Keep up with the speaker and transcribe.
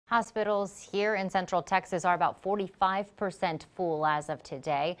Hospitals here in Central Texas are about 45% full as of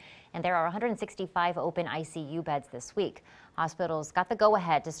today, and there are 165 open ICU beds this week. Hospitals got the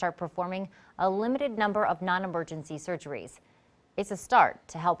go-ahead to start performing a limited number of non-emergency surgeries. It's a start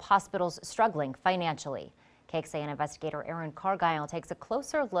to help hospitals struggling financially. KXAN investigator Erin Cargile takes a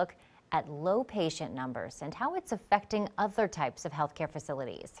closer look at low patient numbers and how it's affecting other types of healthcare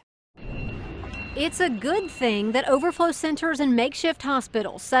facilities. It's a good thing that overflow centers and makeshift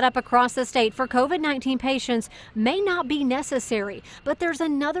hospitals set up across the state for COVID-19 patients may not be necessary, but there's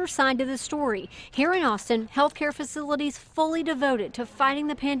another side to the story. Here in Austin, healthcare facilities fully devoted to fighting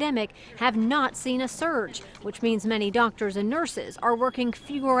the pandemic have not seen a surge, which means many doctors and nurses are working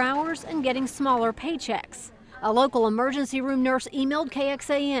fewer hours and getting smaller paychecks. A local emergency room nurse emailed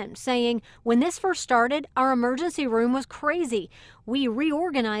KXAN saying, "When this first started, our emergency room was crazy. We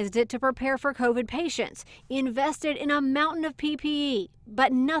reorganized it to prepare for COVID patients, invested in a mountain of PPE,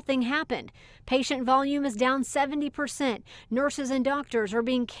 but nothing happened. Patient volume is down 70%. Nurses and doctors are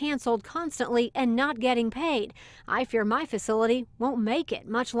being canceled constantly and not getting paid. I fear my facility won't make it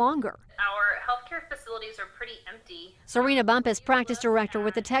much longer." Our healthcare facilities are pretty empty. Serena Bumpus, practice director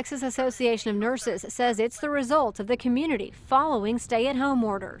with the Texas Association of Nurses, says it's the result of the community following stay-at-home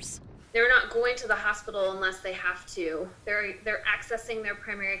orders. They're not going to the hospital unless they have to. They're accessing their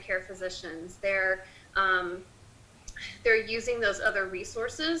primary care physicians. They're using those other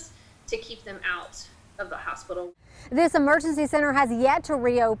resources to keep them out of the hospital. This emergency center has yet to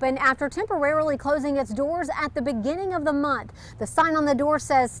reopen after temporarily closing its doors at the beginning of the month. The sign on the door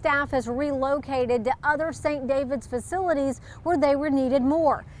says staff has relocated to other St. David's facilities where they were needed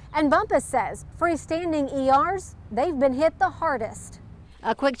more. And Bumpus says freestanding ERs, they've been hit the hardest.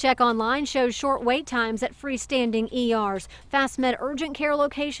 A quick check online shows short wait times at freestanding ERs. FastMed urgent care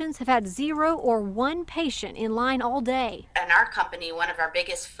locations have had 0 or 1 patient in line all day. In our company, one of our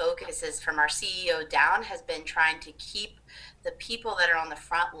biggest focuses from our CEO down has been trying to keep the people that are on the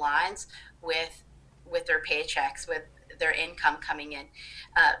front lines with their paychecks, with their income coming in.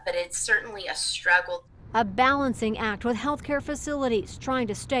 But it's certainly a struggle. A balancing act with healthcare facilities trying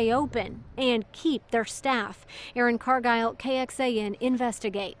to stay open and keep their staff. Erin Cargile, KXAN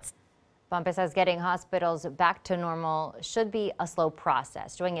investigates. Bumpus says getting hospitals back to normal should be a slow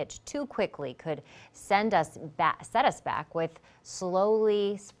process. Doing it too quickly could set us back with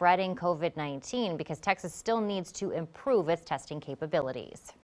slowly spreading COVID-19 because Texas still needs to improve its testing capabilities.